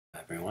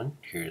everyone.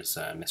 Here's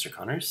Mr.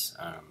 Connors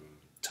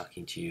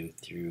talking to you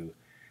through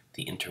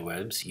the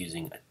interwebs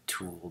using a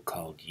tool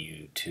called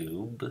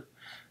YouTube.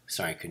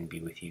 Sorry I couldn't be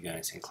with you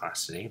guys in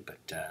class today,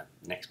 but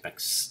next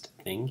best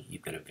thing,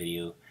 you've got a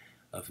video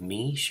of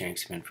me sharing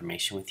some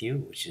information with you,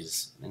 which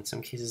is in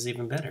some cases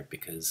even better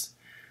because,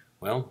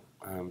 well,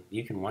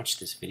 you can watch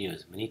this video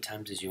as many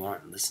times as you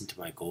want and listen to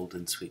my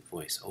golden sweet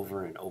voice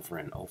over and over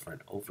and over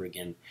and over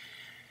again.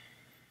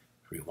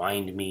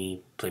 Rewind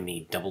me, play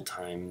me double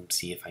time,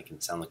 see if I can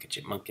sound like a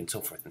chipmunk, and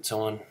so forth and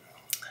so on.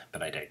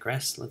 But I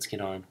digress. Let's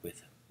get on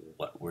with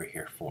what we're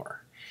here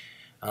for.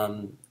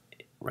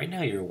 Right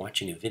now you're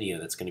watching a video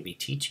that's going to be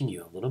teaching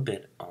you a little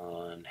bit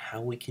on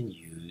how we can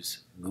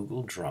use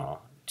Google Draw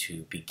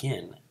to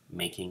begin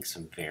making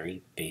some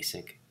very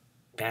basic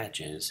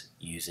badges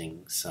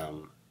using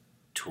some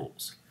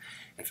tools.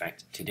 In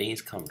fact,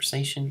 today's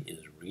conversation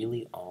is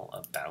really all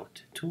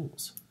about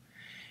tools.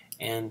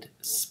 And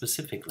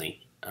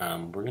specifically,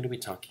 we're going to be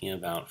talking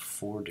about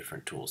 4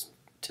 different tools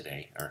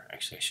today, or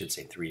actually I should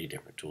say 3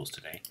 different tools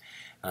today.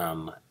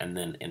 And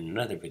then in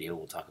another video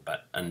we'll talk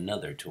about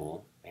another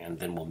tool, and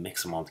then we'll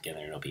mix them all together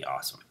and it'll be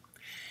awesome.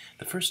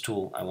 The first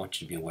tool I want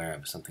you to be aware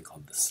of is something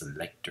called the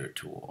selector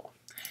tool.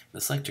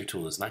 The selector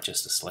tool is not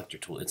just a selector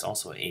tool, it's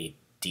also a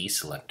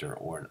deselector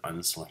or an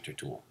unselector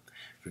tool.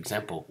 For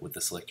example, with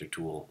the selector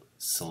tool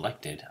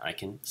selected, I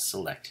can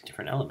select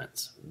different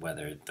elements,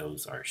 whether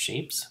those are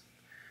shapes,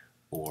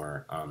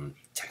 or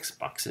text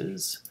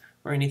boxes,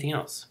 or anything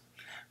else.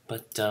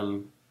 But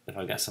if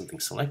I've got something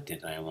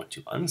selected and I want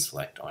to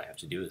unselect, all I have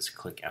to do is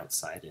click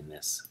outside in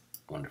this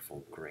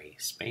wonderful gray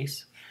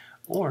space,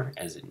 or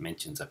as it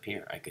mentions up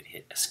here, I could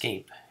hit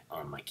escape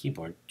on my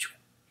keyboard,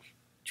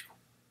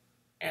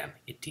 and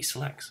it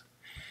deselects.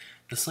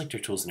 The selector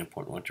tool is an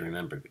important one to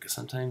remember because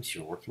sometimes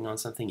you're working on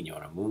something and you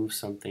want to move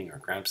something or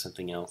grab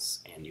something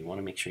else, and you want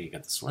to make sure you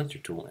got the selector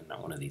tool and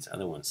not one of these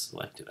other ones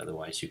selected.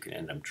 Otherwise you could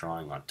end up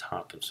drawing on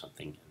top of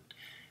something, and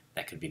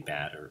that could be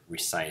bad, or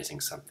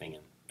resizing something,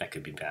 and that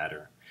could be bad,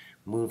 or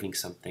moving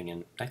something,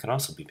 and that could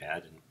also be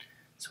bad. And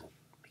so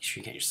make sure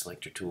you get your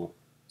selector tool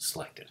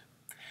selected.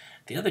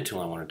 The other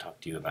tool I want to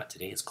talk to you about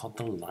today is called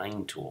the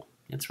line tool.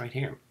 It's right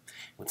here.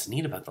 What's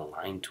neat about the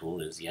line tool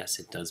is, yes,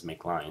 it does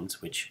make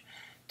lines, which,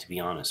 to be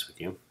honest with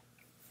you,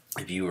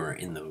 if you were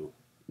in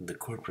the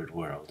corporate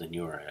world and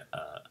you're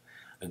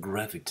a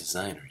graphic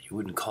designer, you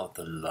wouldn't call it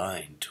the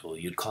line tool,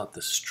 you'd call it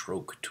the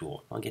stroke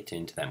tool. I'll get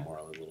into that more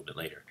a little bit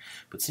later.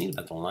 But what's neat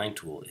about the line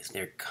tool is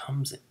there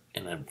comes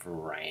in a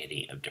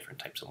variety of different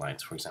types of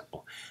lines. For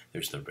example,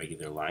 there's the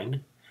regular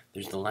line,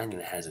 there's the line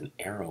that has an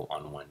arrow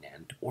on one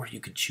end, or you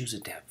could choose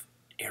it to have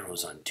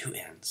arrows on 2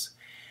 ends.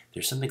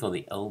 There's something called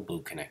the elbow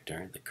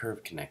connector, the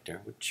curve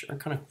connector, which are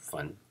kind of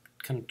fun,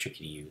 kind of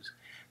tricky to use.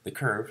 The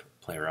curve,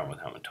 play around with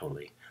that one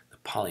totally. The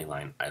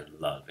polyline, I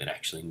love. It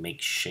actually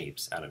makes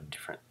shapes out of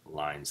different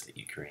lines that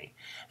you create.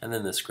 And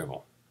then the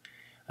scribble.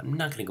 I'm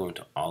not going to go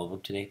into all of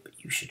them today, but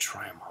you should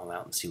try them all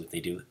out and see what they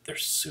do. They're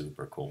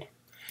super cool.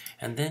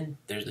 And then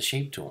there's the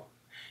shape tool.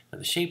 Now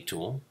the shape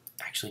tool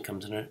actually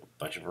comes in a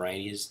bunch of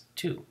varieties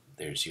too.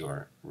 There's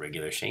your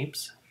regular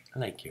shapes,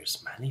 like your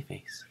smiley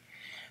face.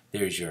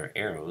 There's your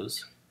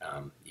arrows.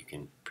 You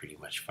can pretty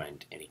much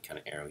find any kind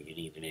of arrow you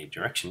need in any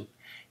direction.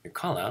 Your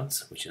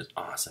callouts, which is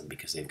awesome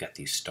because they've got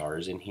these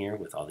stars in here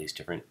with all these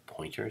different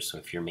pointers. So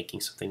if you're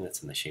making something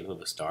that's in the shape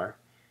of a star,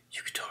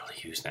 you could totally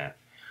use that.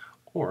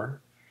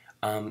 Or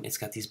it's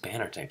got these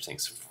banner type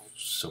things.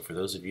 So for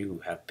those of you who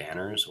have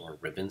banners or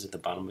ribbons at the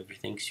bottom of your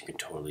things, you can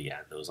totally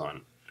add those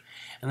on.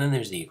 And then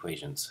there's the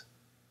equations.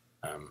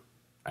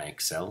 I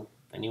excel,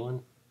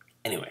 anyone?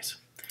 Anyways.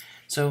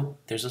 So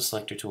there's a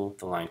selector tool,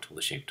 the line tool,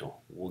 the shape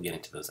tool. We'll get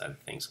into those other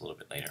things a little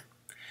bit later.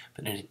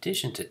 But in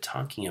addition to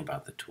talking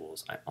about the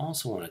tools, I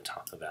also want to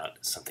talk about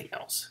something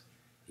else.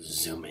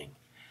 Zooming.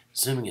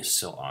 Zooming is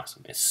so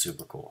awesome. It's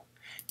super cool.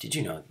 Did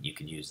you know that you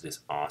could use this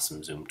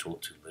awesome zoom tool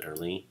to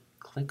literally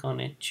click on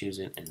it, choose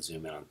it, and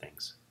zoom in on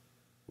things?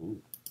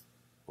 Ooh.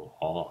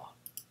 Oh.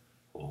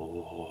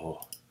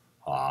 Oh.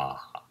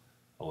 Ah.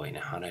 Oh wait,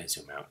 now how do I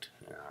zoom out?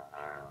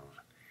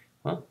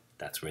 Well,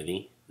 that's where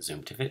the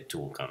Zoom to Fit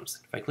tool comes.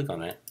 If I click on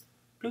that,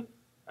 bloop,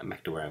 I'm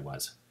back to where I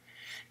was.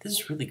 This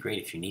is really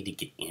great if you need to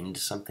get into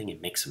something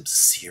and make some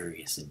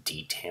serious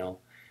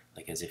detail,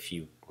 like as if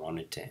you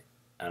wanted to,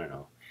 I don't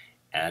know,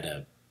 add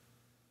a,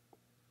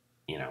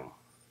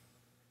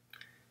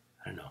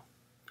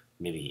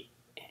 maybe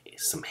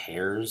some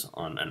hairs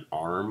on an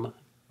arm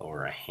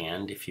or a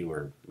hand if you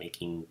were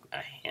making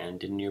a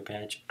hand in your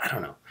badge. I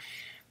don't know.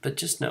 But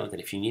just know that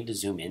if you need to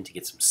zoom in to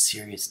get some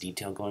serious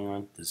detail going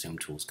on, the Zoom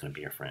tool is going to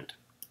be your friend.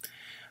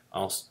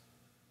 Also,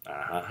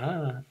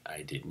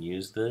 I didn't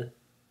use the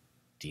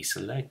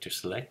deselect or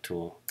select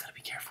tool. Gotta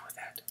be careful with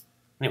that.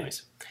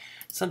 Anyways,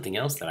 something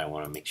else that I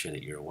want to make sure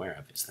that you're aware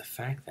of is the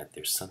fact that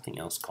there's something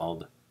else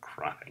called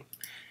cropping.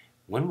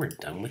 When we're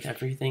done with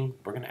everything,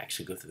 we're going to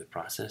actually go through the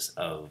process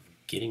of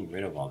getting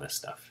rid of all this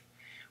stuff.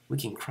 We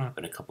can crop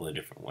in a couple of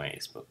different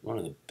ways, but one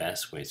of the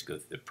best ways to go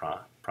through the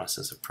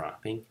process of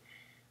cropping,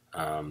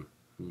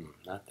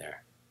 not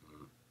there.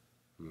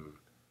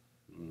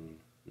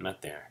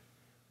 not there.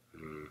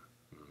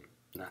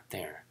 Not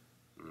there.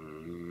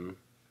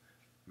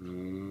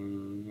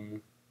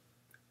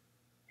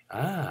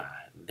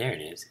 There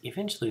it is.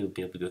 Eventually we'll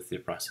be able to go through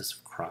the process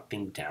of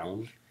cropping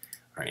down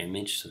our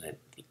image so that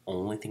the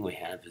only thing we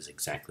have is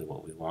exactly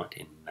what we want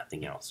and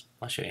nothing else.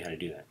 I'll show you how to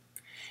do that.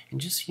 And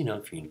just so you know,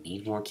 if you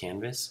need more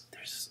canvas,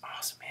 there's this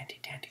awesome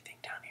handy-dandy thing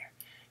down here.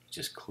 You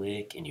just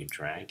click and you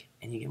drag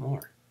and you get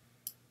more.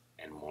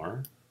 And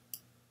more.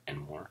 And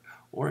more.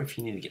 Or if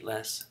you need to get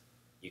less,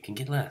 you can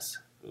get less.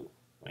 Ooh,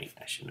 wait,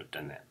 I shouldn't have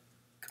done that.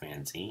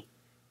 Command Z.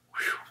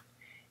 Whew.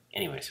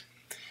 Anyways,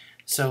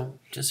 so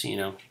just so you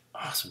know,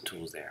 awesome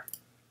tools there.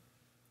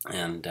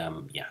 And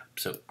yeah,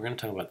 so we're going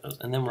to talk about those.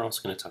 And then we're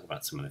also going to talk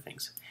about some other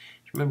things.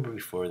 Remember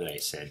before that I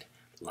said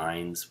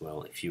lines?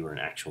 Well, if you were an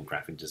actual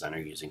graphic designer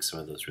using some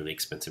of those really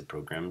expensive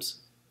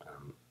programs,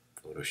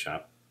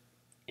 Photoshop,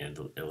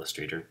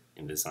 Illustrator,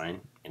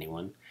 InDesign,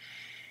 anyone,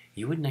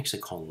 you wouldn't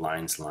actually call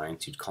lines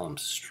lines, you'd call them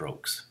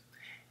strokes.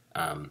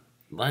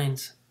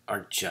 Lines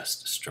are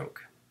just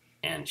stroke.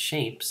 And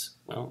shapes,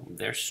 well,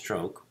 they're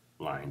stroke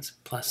lines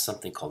plus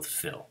something called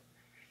fill.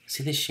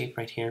 See this shape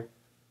right here?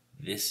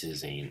 This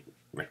is a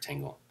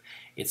rectangle.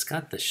 It's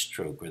got the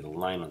stroke or the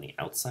line on the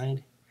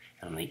outside,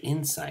 and on the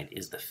inside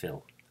is the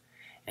fill.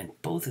 And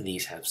both of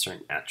these have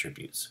certain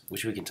attributes,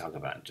 which we can talk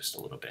about in just a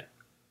little bit.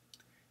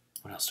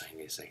 What else do I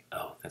need to say?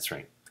 Oh, that's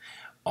right.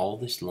 All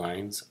these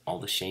lines, all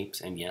the shapes,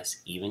 and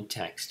yes, even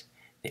text,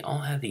 they all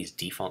have these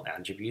default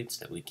attributes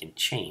that we can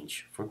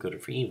change for good or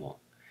for evil.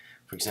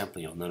 For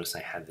example, you'll notice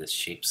I have this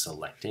shape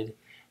selected,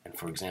 and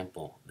for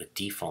example, the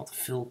default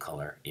fill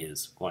color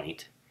is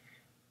white.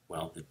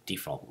 Well, the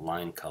default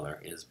line color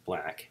is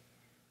black.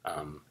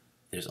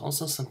 There's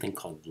also something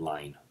called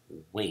line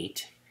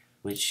weight,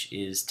 which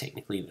is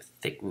technically the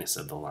thickness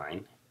of the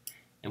line,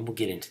 and we'll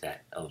get into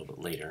that a little bit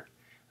later.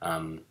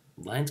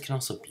 Lines can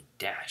also be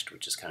dashed,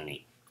 which is kind of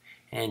neat.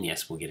 And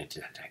yes, we'll get into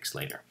that text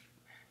later.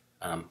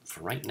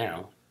 For right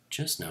now,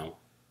 just know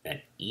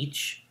that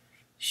each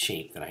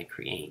shape that I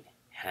create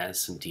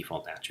has some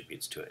default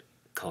attributes to it.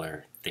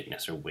 Color,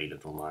 thickness, or weight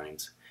of the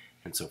lines,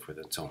 and so forth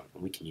and so on.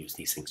 And we can use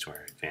these things to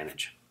our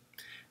advantage.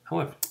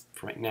 However,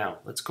 for right now,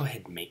 let's go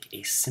ahead and make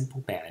a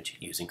simple badge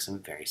using some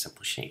very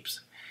simple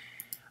shapes.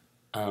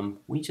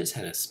 We just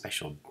had a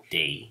special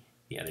day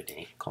the other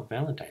day called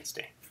Valentine's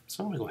Day.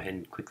 So I'm going to go ahead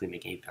and quickly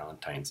make a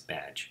Valentine's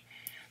badge.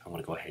 I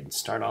want to go ahead and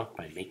start off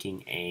by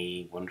making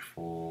a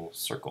wonderful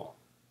circle.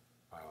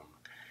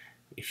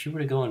 If you were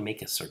to go and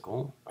make a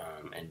circle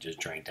and just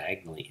drag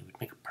diagonally, it would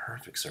make a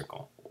perfect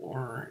circle.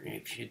 Or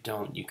if you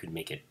don't, you could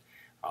make it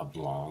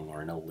oblong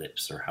or an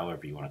ellipse or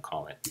however you want to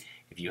call it.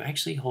 If you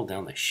actually hold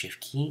down the shift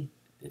key,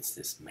 it's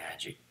this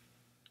magic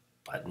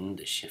button,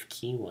 the shift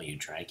key, while you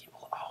drag, it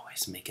will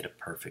always make it a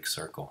perfect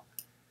circle.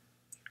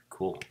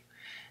 Cool.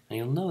 Now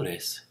you'll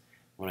notice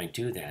when I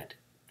do that,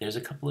 there's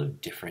a couple of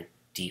different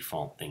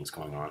default things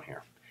going on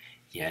here.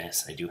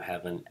 Yes, I do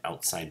have an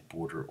outside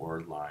border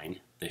or line.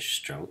 This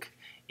stroke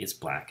is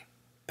black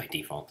by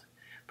default.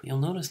 But you'll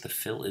notice the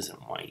fill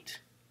isn't white.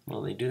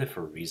 Well, they do that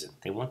for a reason.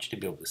 They want you to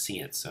be able to see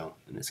it, so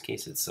in this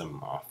case it's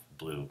some off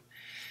blue.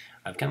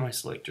 I've got my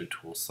selector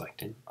tool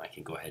selected. I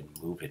can go ahead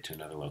and move it to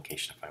another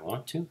location if I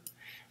want to.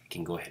 I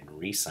can go ahead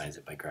and resize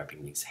it by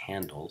grabbing these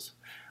handles.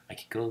 I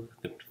can go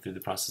through the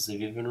process of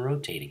even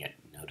rotating it.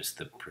 Notice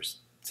the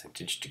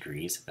percentage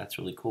degrees. That's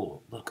really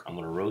cool. Look, I'm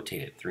going to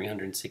rotate it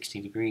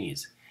 360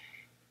 degrees.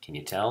 Can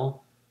you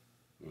tell?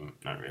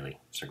 Not really.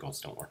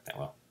 Circles don't work that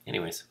well.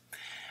 Anyways,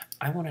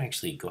 I want to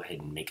actually go ahead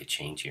and make a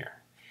change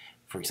here.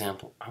 For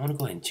example, I want to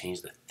go ahead and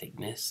change the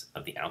thickness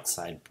of the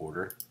outside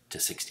border to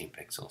 16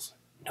 pixels.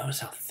 Notice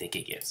how thick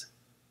it gets.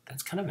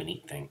 That's kind of a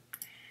neat thing.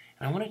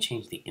 And I want to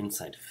change the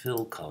inside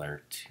fill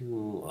color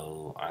to,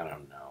 oh, I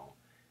don't know,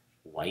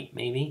 white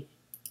maybe?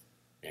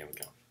 There we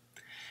go.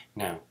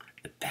 Now,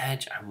 the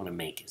badge I want to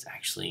make is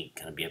actually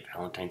going to be a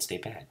Valentine's Day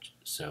badge.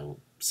 So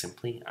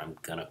simply, I'm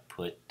going to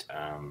put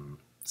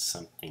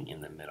something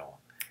in the middle.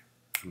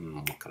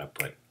 What could I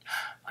put?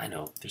 I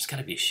know, there's got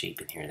to be a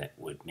shape in here that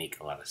would make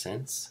a lot of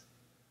sense.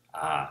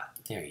 Ah,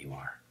 there you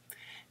are.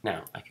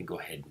 Now, I could go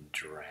ahead and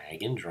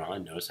drag and draw,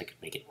 and notice I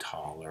could make it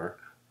taller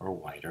or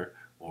wider,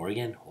 or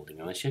again,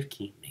 holding on the shift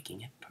key,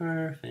 making it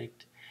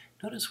perfect.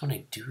 Notice when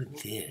I do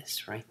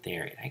this right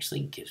there, it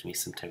actually gives me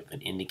some type of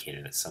an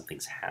indicator that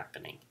something's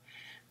happening.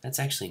 That's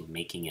actually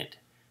making it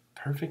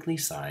perfectly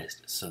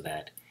sized so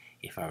that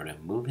if I were to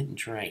move it and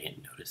drag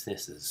it, notice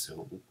this is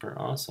super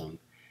awesome.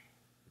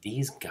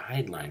 These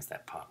guidelines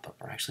that pop up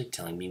are actually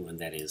telling me when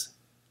that is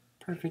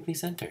perfectly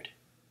centered.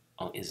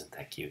 Oh, isn't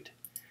that cute?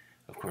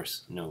 Of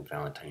course, no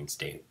Valentine's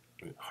Day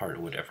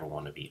heart would ever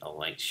want to be a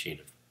light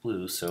shade of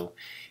blue, so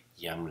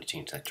yeah, I'm going to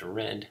change that to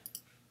red.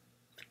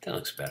 That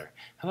looks better.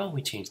 How about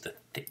we change the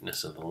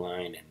thickness of the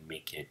line and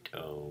make it,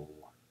 the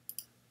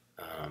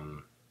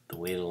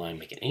weight of the line,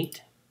 make it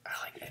 8? I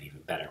like that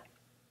even better.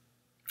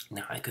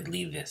 Now I could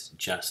leave this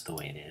just the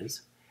way it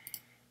is,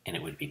 and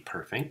it would be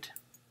perfect.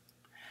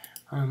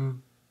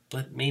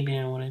 But maybe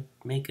I want to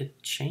make a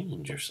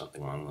change or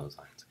something along those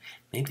lines.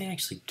 Maybe I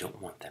actually don't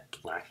want that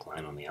black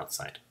line on the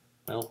outside.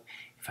 Well,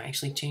 If I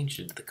actually changed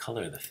it to the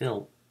color of the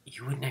fill,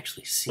 you wouldn't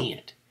actually see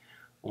it.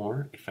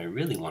 Or if I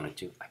really wanted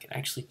to, I could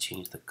actually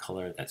change the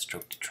color of that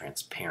stroke to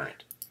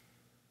transparent.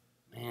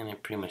 And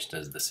it pretty much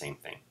does the same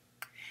thing.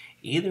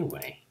 Either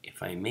way,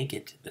 if I make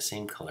it the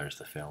same color as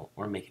the fill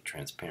or make it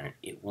transparent,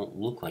 it won't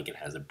look like it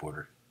has a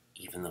border,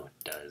 even though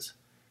it does.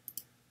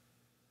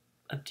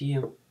 Up to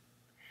you.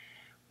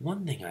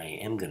 One thing I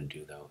am going to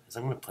do, though, is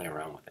I'm going to play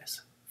around with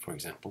this. For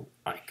example,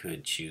 I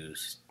could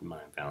choose my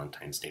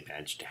Valentine's Day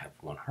badge to have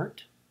 1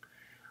 heart,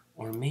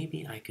 or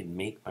maybe I could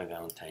make my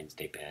Valentine's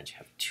Day badge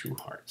have 2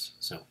 hearts.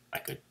 So I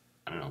could,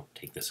 I don't know,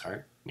 take this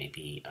heart,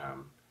 maybe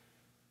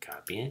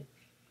copy it.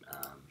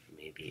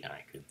 Maybe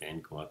I could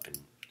then go up and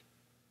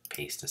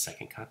paste a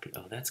second copy.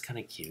 Oh, that's kind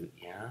of cute,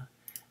 yeah.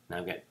 Now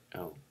I've got,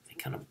 oh, they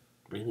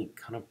really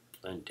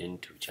blend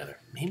into each other.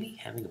 Maybe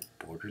having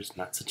a border is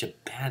not such a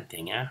bad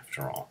thing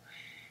after all.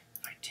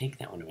 If I take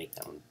that one and make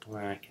that one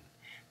black, and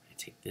I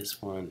take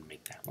this one and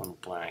make that one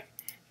black,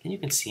 then you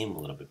can see them a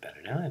little bit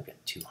better. Now I've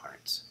got 2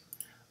 hearts.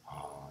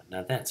 Oh,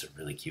 now that's a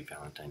really cute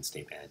Valentine's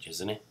Day badge,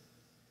 isn't it?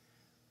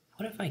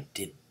 What if I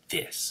did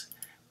this?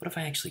 What if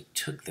I actually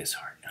took this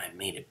heart and I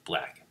made it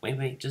black?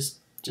 Wait, just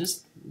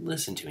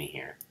listen to me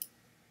here.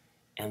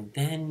 And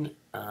then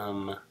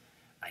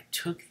I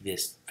took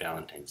this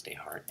Valentine's Day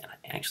heart and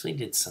I actually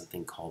did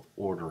something called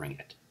ordering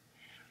it.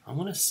 I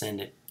want to send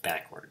it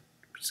backward.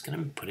 I'm just going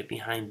to put it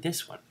behind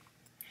this one.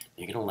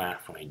 You're going to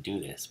laugh when I do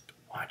this, but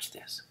watch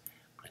this.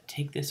 I'm going to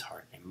take this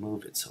heart and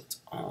move it so it's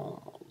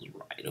almost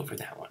right over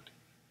that one.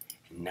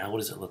 And now what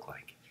does it look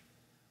like?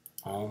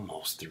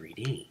 Almost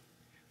 3D.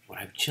 What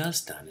I've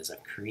just done is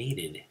I've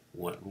created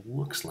what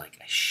looks like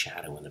a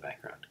shadow in the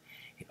background.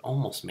 It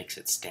almost makes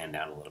it stand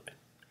out a little bit.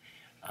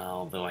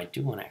 Although I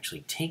do want to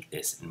actually take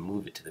this and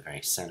move it to the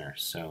very center.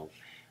 So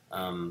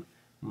I'm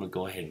going to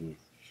go ahead and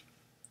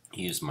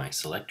use my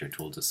selector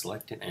tool to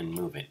select it and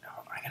move it.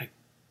 Oh, I got to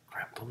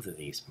grab both of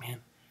these,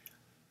 man.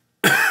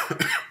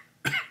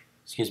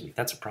 Excuse me,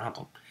 that's a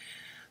problem.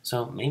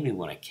 So maybe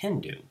what I can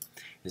do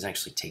is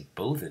actually take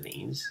both of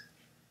these,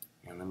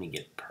 and let me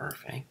get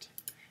perfect.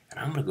 And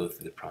I'm going to go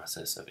through the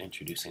process of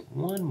introducing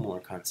one more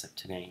concept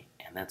today,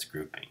 and that's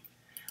grouping.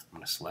 I'm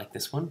going to select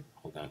this one,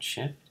 hold down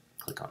Shift,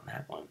 click on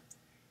that one,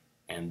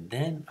 and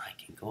then I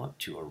can go up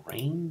to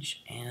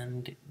Arrange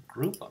and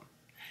Group them.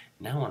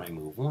 Now when I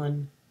move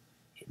one,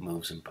 it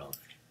moves them both.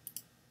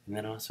 Isn't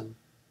that awesome?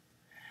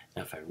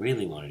 Now if I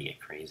really wanted to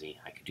get crazy,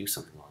 I could do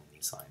something along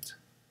these lines.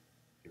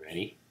 You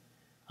ready?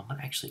 I'm going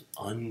to actually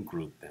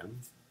ungroup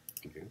them,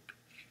 group.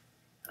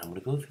 I'm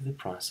going to go through the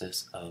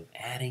process of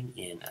adding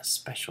in a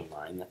special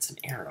line that's an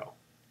arrow.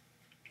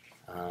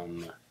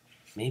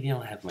 Maybe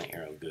I'll have my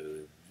arrow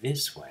go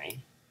this way.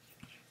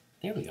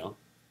 There we go.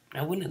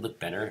 Now wouldn't it look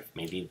better if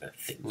maybe the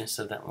thickness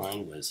of that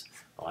line was,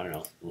 oh, I don't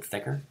know, a little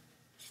thicker?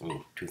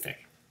 Ooh, too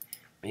thick.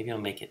 Maybe I'll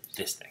make it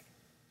this thick.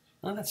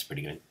 Well, that's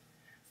pretty good.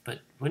 But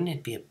wouldn't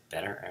it be a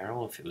better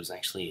arrow if it was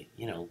actually,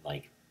 you know,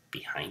 like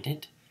behind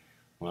it?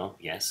 Well,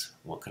 yes.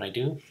 What could I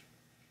do?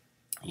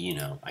 You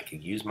know, I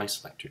could use my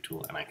selector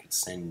tool and I could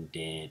send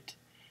it,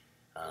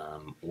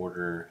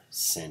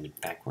 send it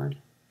backward.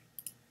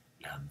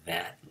 Now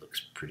that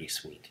looks pretty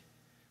sweet.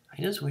 I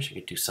just wish I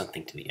could do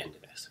something to the end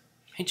of this.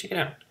 Hey, check it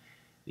out.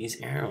 These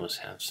arrows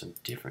have some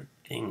different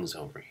things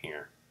over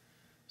here.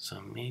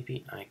 So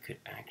maybe I could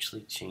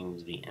actually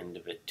change the end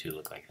of it to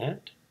look like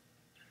that.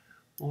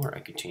 Or I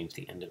could change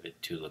the end of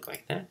it to look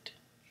like that.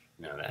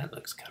 Now that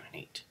looks kind of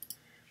neat.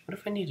 What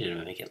if I needed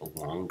to make it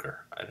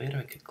longer? I bet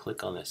I could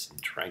click on this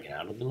and drag it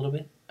out a little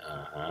bit.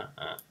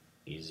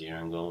 Easier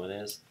I'm going with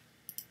this.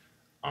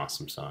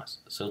 Awesome sauce.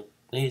 So,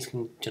 ladies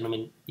and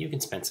gentlemen, you can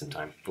spend some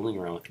time fooling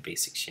around with the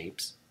basic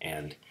shapes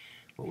and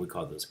what we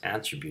call those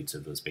attributes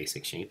of those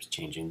basic shapes,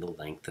 changing the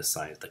length, the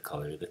size, the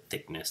color, the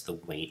thickness, the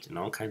weight, and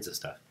all kinds of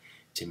stuff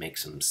to make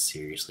some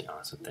seriously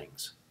awesome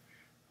things.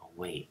 Oh,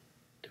 wait.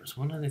 There was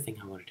one other thing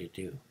I wanted to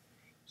do.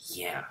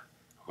 Yeah,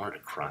 I wanted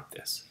to crop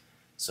this.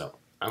 So,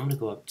 I'm going to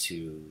go up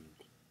to,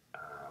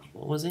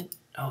 what was it?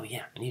 Oh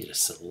yeah, I needed to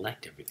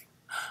select everything.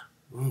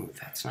 Ooh,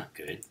 that's not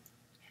good.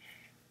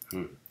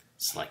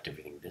 Select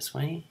everything this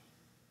way?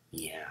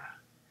 Yeah.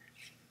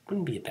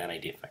 Wouldn't be a bad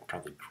idea if I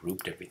probably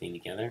grouped everything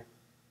together.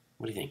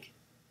 What do you think?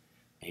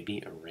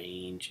 Maybe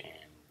arrange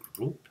and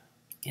group?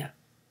 Yeah,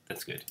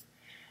 that's good.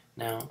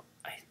 Now,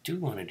 I do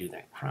want to do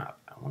that crop.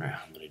 I wonder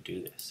how I'm going to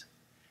do this.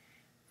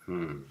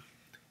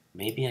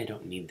 Maybe I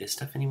don't need this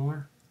stuff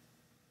anymore?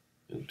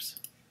 Oops.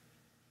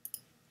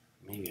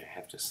 Maybe I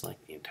have to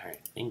select the entire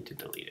thing to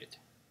delete it.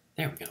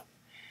 There we go.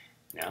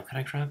 Now can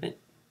I crop it?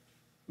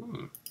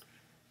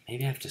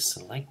 Maybe I have to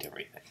select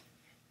everything.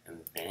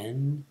 And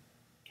then,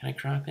 can I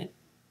crop it?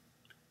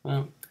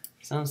 Well,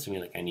 it sounds to me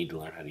like I need to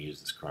learn how to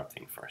use this crop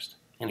thing first.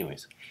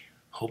 Anyways,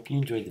 hope you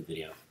enjoyed the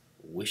video.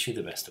 Wish you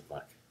the best of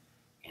luck.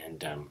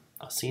 And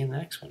I'll see you in the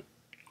next one.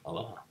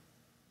 Aloha.